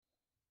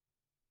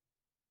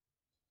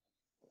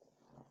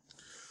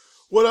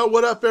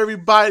What up,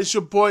 everybody? It's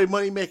your boy,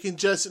 Money Making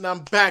Jess, and I'm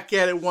back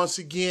at it once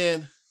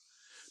again.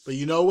 But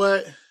you know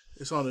what?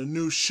 It's on a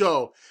new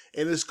show,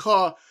 and it's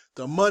called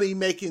The Money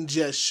Making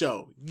Jess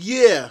Show.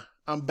 Yeah,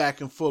 I'm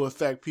back in full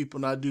effect, people,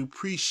 and I do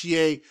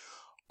appreciate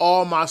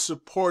all my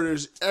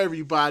supporters,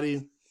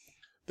 everybody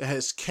that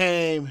has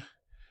came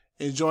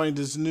and joined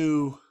this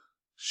new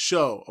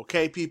show.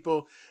 Okay,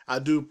 people? I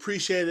do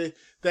appreciate it.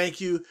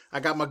 Thank you. I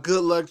got my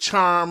good luck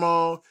charm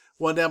on.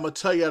 One day I'm going to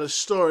tell you the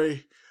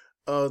story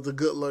of the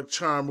good luck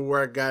charm and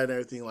where I got it and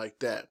everything like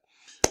that.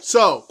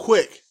 So,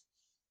 quick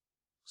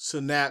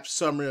synapse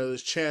summary of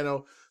this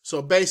channel.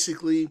 So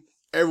basically,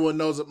 everyone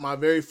knows that my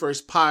very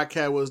first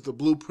podcast was The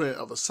Blueprint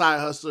of a Side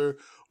Hustler,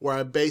 where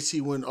I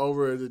basically went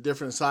over the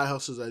different side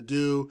hustles I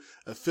do,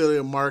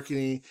 affiliate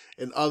marketing,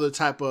 and other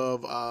type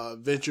of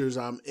ventures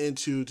I'm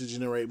into to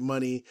generate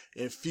money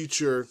and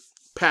future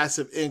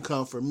passive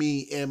income for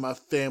me and my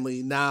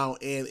family now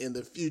and in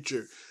the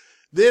future.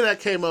 Then I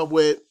came up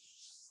with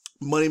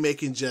Money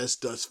Making Jess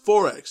Does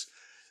Forex.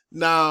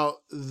 Now,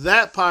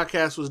 that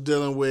podcast was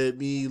dealing with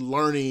me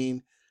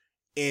learning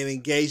and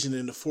engaging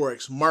in the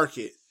Forex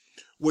market,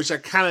 which I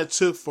kind of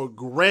took for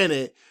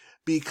granted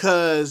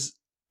because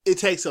it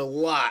takes a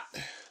lot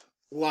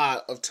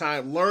of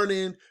time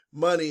learning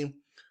money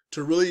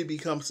to really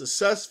become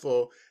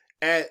successful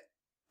at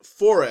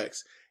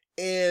Forex.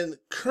 And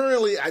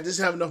currently, I just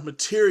have enough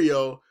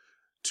material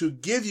to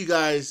give you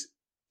guys,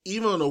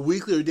 even on a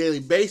weekly or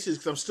daily basis,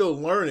 because I'm still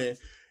learning.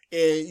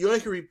 And you only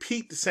can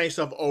repeat the same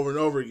stuff over and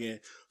over again.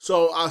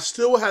 So I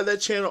still will have that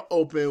channel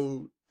open.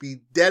 Will be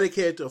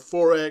dedicated to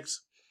Forex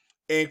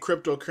and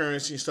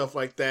cryptocurrency and stuff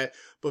like that,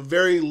 but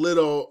very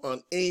little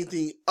on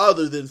anything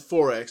other than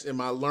Forex in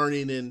my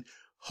learning and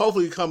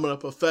hopefully becoming a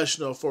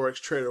professional Forex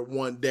trader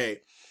one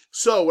day.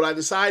 So what I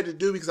decided to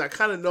do, because I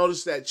kind of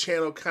noticed that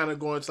channel kind of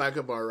going to like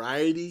a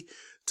variety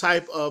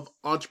type of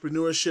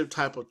entrepreneurship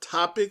type of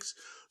topics.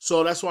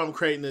 So that's why I'm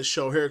creating this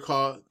show here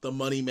called The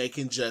Money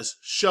Making Jess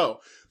Show.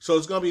 So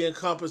it's going to be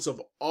encompass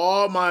of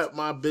all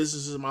my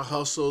businesses, my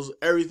hustles,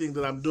 everything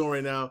that I'm doing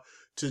right now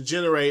to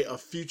generate a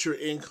future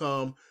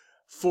income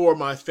for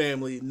my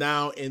family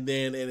now and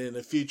then and in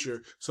the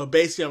future. So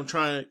basically, I'm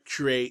trying to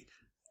create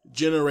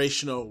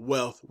generational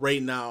wealth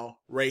right now,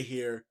 right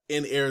here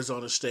in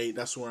Arizona State.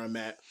 That's where I'm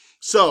at.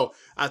 So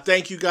I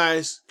thank you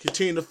guys.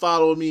 Continue to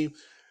follow me.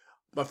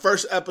 My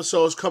first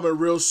episode is coming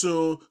real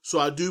soon. So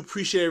I do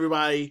appreciate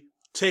everybody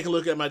taking a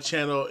look at my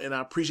channel, and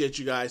I appreciate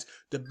you guys.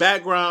 The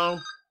background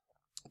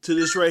to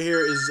this right here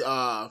is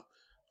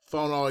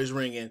phone always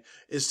ringing.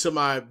 It's to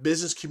my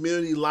business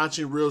community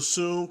launching real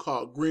soon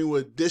called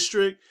Greenwood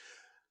District.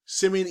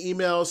 Send me an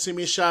email, send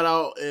me a shout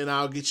out, and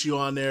I'll get you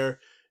on there.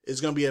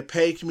 It's going to be a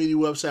paid community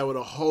website with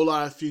a whole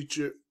lot of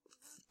future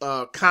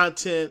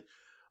content.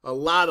 A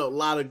lot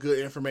of good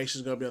information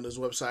is going to be on this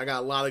website. I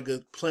got a lot of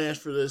good plans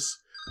for this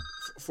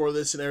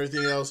and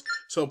everything else.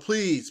 So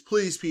please,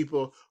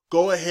 people,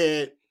 go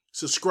ahead,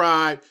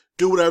 subscribe,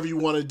 do whatever you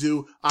want to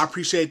do. I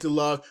appreciate the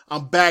love.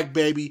 I'm back,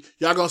 baby.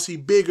 Y'all going to see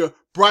bigger,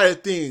 brighter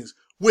things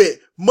with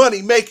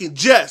Money Making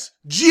Jess.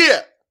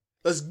 Yeah.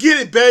 Let's get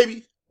it,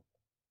 baby.